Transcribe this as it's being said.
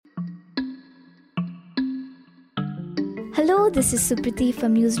Hello, this is Supriti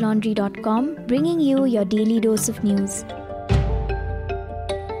from newslaundry.com, bringing you your daily dose of news.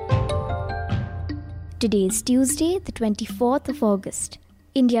 Today is Tuesday, the 24th of August.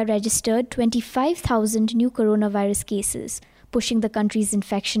 India registered 25,000 new coronavirus cases, pushing the country's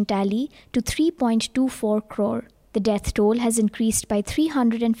infection tally to 3.24 crore. The death toll has increased by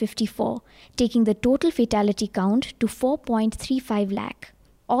 354, taking the total fatality count to 4.35 lakh.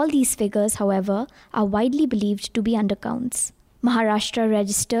 All these figures, however, are widely believed to be undercounts. Maharashtra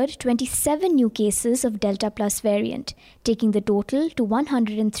registered 27 new cases of Delta Plus variant, taking the total to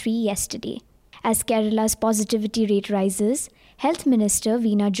 103 yesterday. As Kerala's positivity rate rises, Health Minister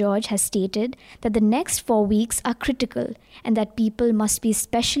Veena George has stated that the next 4 weeks are critical and that people must be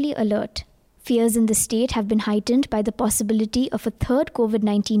especially alert. Fears in the state have been heightened by the possibility of a third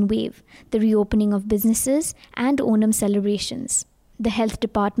COVID-19 wave, the reopening of businesses, and Onam celebrations. The Health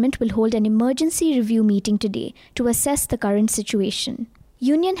Department will hold an emergency review meeting today to assess the current situation.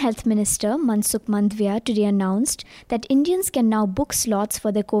 Union Health Minister Mansukh Mandavia today announced that Indians can now book slots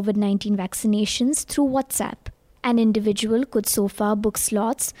for their COVID-19 vaccinations through WhatsApp. An individual could so far book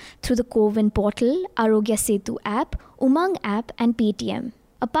slots through the CoWIN portal, Arogya Setu app, Umang app and Paytm,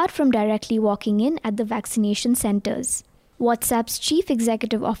 apart from directly walking in at the vaccination centers. WhatsApp's Chief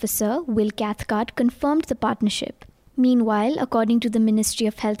Executive Officer, Will Cathcart, confirmed the partnership. Meanwhile, according to the Ministry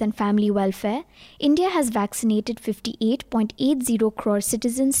of Health and Family Welfare, India has vaccinated 58.80 crore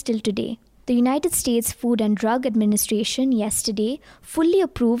citizens till today. The United States Food and Drug Administration yesterday fully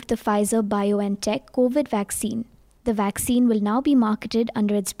approved the Pfizer-BioNTech COVID vaccine. The vaccine will now be marketed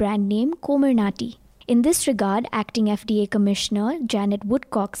under its brand name Comirnaty. In this regard, Acting FDA Commissioner Janet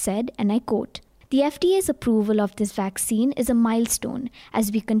Woodcock said, and I quote, "The FDA's approval of this vaccine is a milestone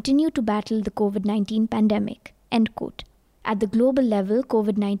as we continue to battle the COVID-19 pandemic." End quote. At the global level,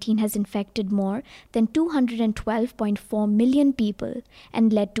 COVID-19 has infected more than 212.4 million people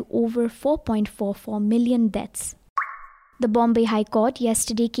and led to over 4.44 million deaths. The Bombay High Court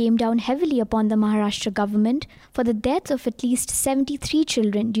yesterday came down heavily upon the Maharashtra government for the death of at least 73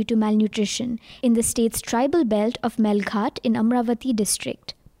 children due to malnutrition in the state's tribal belt of Melghat in Amravati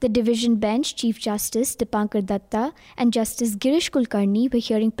district. The division bench, Chief Justice Dipankar Datta and Justice Girish Kulkarni were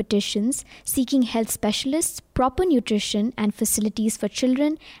hearing petitions seeking health specialists, proper nutrition and facilities for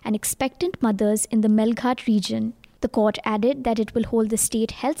children and expectant mothers in the Melghat region. The court added that it will hold the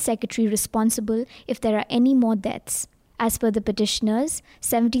state health secretary responsible if there are any more deaths. As per the petitioners,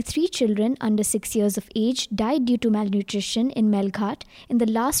 73 children under 6 years of age died due to malnutrition in Melghat in the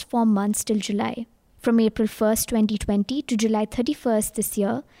last 4 months till July. From April 1st, 2020 to July 31st this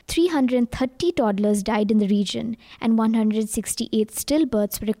year, 330 toddlers died in the region and 168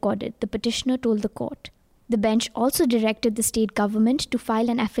 stillbirths were recorded, the petitioner told the court. The bench also directed the state government to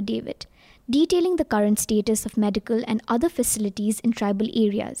file an affidavit detailing the current status of medical and other facilities in tribal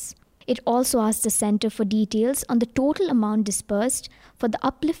areas. It also asked the center for details on the total amount disbursed for the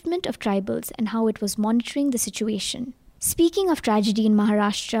upliftment of tribals and how it was monitoring the situation. Speaking of tragedy in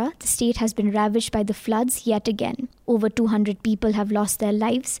Maharashtra, the state has been ravaged by the floods yet again. Over 200 people have lost their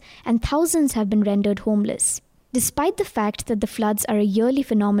lives and thousands have been rendered homeless. Despite the fact that the floods are a yearly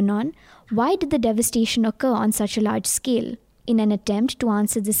phenomenon, why did the devastation occur on such a large scale? In an attempt to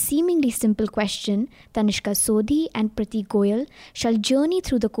answer this seemingly simple question, Tanishka Sodhi and Pratik Goyal shall journey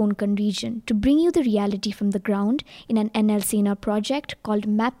through the Konkan region to bring you the reality from the ground in an NL Sena project called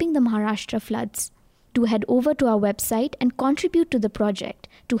Mapping the Maharashtra Floods. Do head over to our website and contribute to the project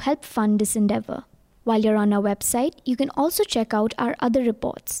to help fund this endeavor. While you're on our website, you can also check out our other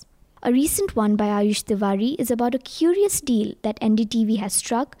reports. A recent one by Ayush Tiwari is about a curious deal that NDTV has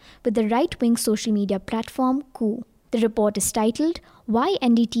struck with the right-wing social media platform Koo. The report is titled, "Why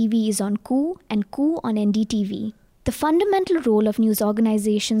NDTV is on Koo and Koo on NDTV." The fundamental role of news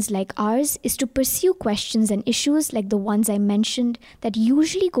organizations like ours is to pursue questions and issues like the ones I mentioned that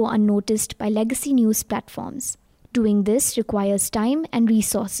usually go unnoticed by legacy news platforms. Doing this requires time and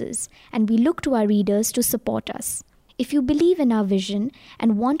resources, and we look to our readers to support us. If you believe in our vision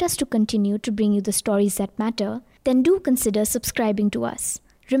and want us to continue to bring you the stories that matter, then do consider subscribing to us.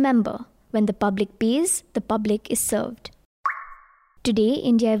 Remember, when the public pays, the public is served. Today,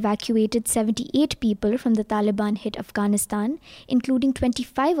 India evacuated 78 people from the Taliban-hit Afghanistan, including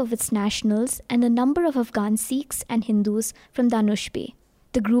 25 of its nationals and a number of Afghan Sikhs and Hindus from Danushbe.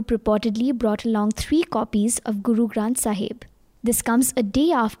 The group reportedly brought along 3 copies of Guru Granth Sahib. This comes a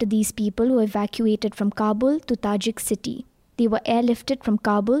day after these people were evacuated from Kabul to Tajik city. They were airlifted from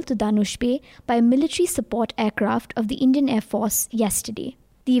Kabul to Danushbe by a military support aircraft of the Indian Air Force yesterday.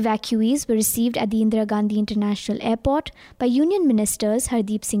 The evacuees were received at the Indira Gandhi International Airport by Union Ministers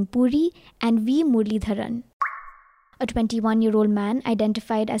Hardeep Singh Puri and V. Muralidharan. A 21-year-old man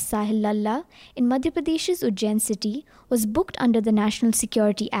identified as Sahil Lalla in Madhya Pradesh's Ujjain city was booked under the National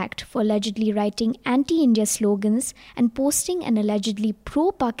Security Act for allegedly writing anti-India slogans and posting an allegedly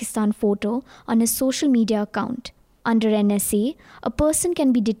pro-Pakistan photo on his social media account. Under NSA, a person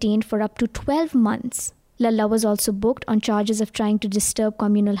can be detained for up to 12 months. Lalla was also booked on charges of trying to disturb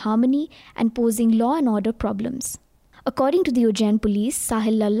communal harmony and posing law and order problems. According to the Ujjain police,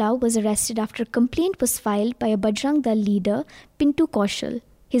 Sahil Lalla was arrested after a complaint was filed by a Bajrang Dal leader, Pintu Kaushal.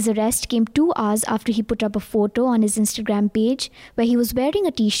 His arrest came 2 hours after he put up a photo on his Instagram page where he was wearing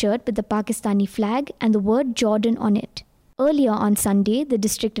a t-shirt with the Pakistani flag and the word Jordan on it. Earlier on Sunday, the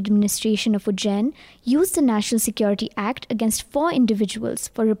district administration of Ujjain used the National Security Act against 4 individuals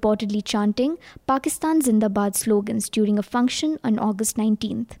for reportedly chanting Pakistan Zindabad slogans during a function on August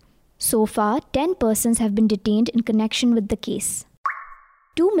 19th. So far, 10 persons have been detained in connection with the case.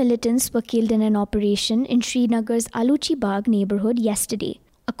 2 militants were killed in an operation in Srinagar's Aluchi Bagh neighborhood yesterday,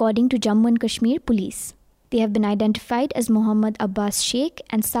 according to Jammu and Kashmir police. They have been identified as Mohammad Abbas Sheikh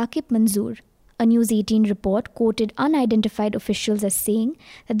and Saqib Manzoor. A News 18 report quoted unidentified officials as saying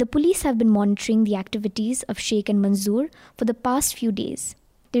that the police have been monitoring the activities of Sheikh and Manzoor for the past few days.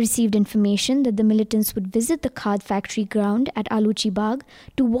 They received information that the militants would visit the Khad factory ground at Aluchi Bagh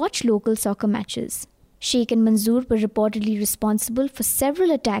to watch local soccer matches. Sheikh and Manzoor were reportedly responsible for several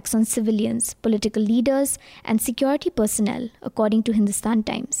attacks on civilians, political leaders, and security personnel, according to Hindustan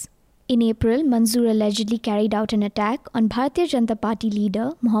Times. In April, Manzoor allegedly carried out an attack on Bharatiya Janata Party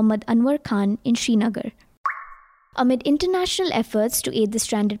leader Muhammad Anwar Khan in Srinagar. Amid international efforts to aid the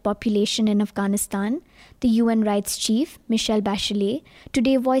stranded population in Afghanistan, the UN Rights Chief, Michelle Bachelet,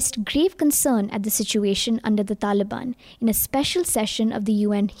 today voiced grave concern at the situation under the Taliban in a special session of the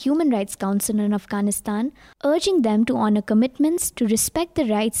UN Human Rights Council in Afghanistan, urging them to honor commitments to respect the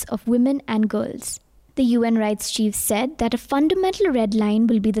rights of women and girls. The UN Rights Chief said that a fundamental red line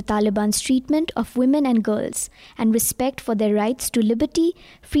will be the Taliban's treatment of women and girls and respect for their rights to liberty,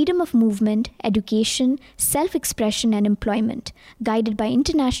 freedom of movement, education, self-expression and employment, guided by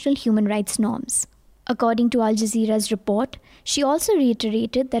international human rights norms. According to Al Jazeera's report, she also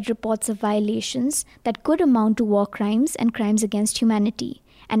reiterated that reports of violations that could amount to war crimes and crimes against humanity,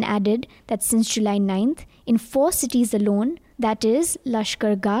 and added that since July 9th, in 4 cities alone, that is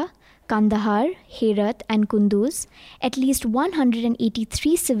Lashkar Gah, Kandahar, Herat and Kunduz, at least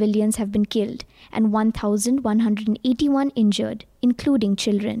 183 civilians have been killed and 1,181 injured, including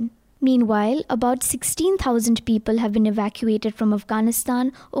children. Meanwhile, about 16,000 people have been evacuated from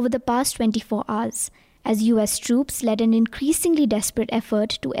Afghanistan over the past 24 hours, as US troops led an increasingly desperate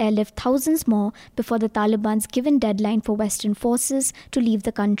effort to airlift thousands more before the Taliban's given deadline for Western forces to leave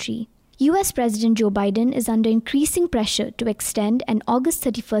the country. US President Joe Biden is under increasing pressure to extend an August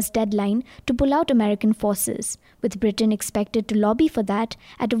 31st deadline to pull out American forces, with Britain expected to lobby for that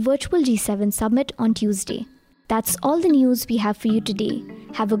at a virtual G7 summit on Tuesday. That's all the news we have for you today.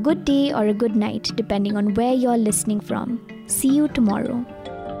 Have a good day or a good night, depending on where you're listening from. See you tomorrow.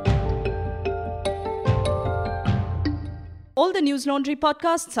 All the News Laundry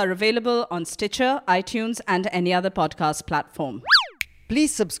podcasts are available on Stitcher, iTunes, and any other podcast platform.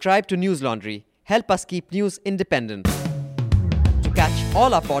 Please subscribe to News Laundry. Help us keep news independent. To catch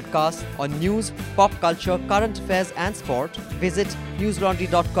all our podcasts on news, pop culture, current affairs and sport, visit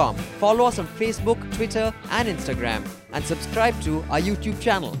newslaundry.com. Follow us on Facebook, Twitter and Instagram and subscribe to our YouTube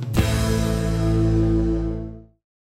channel.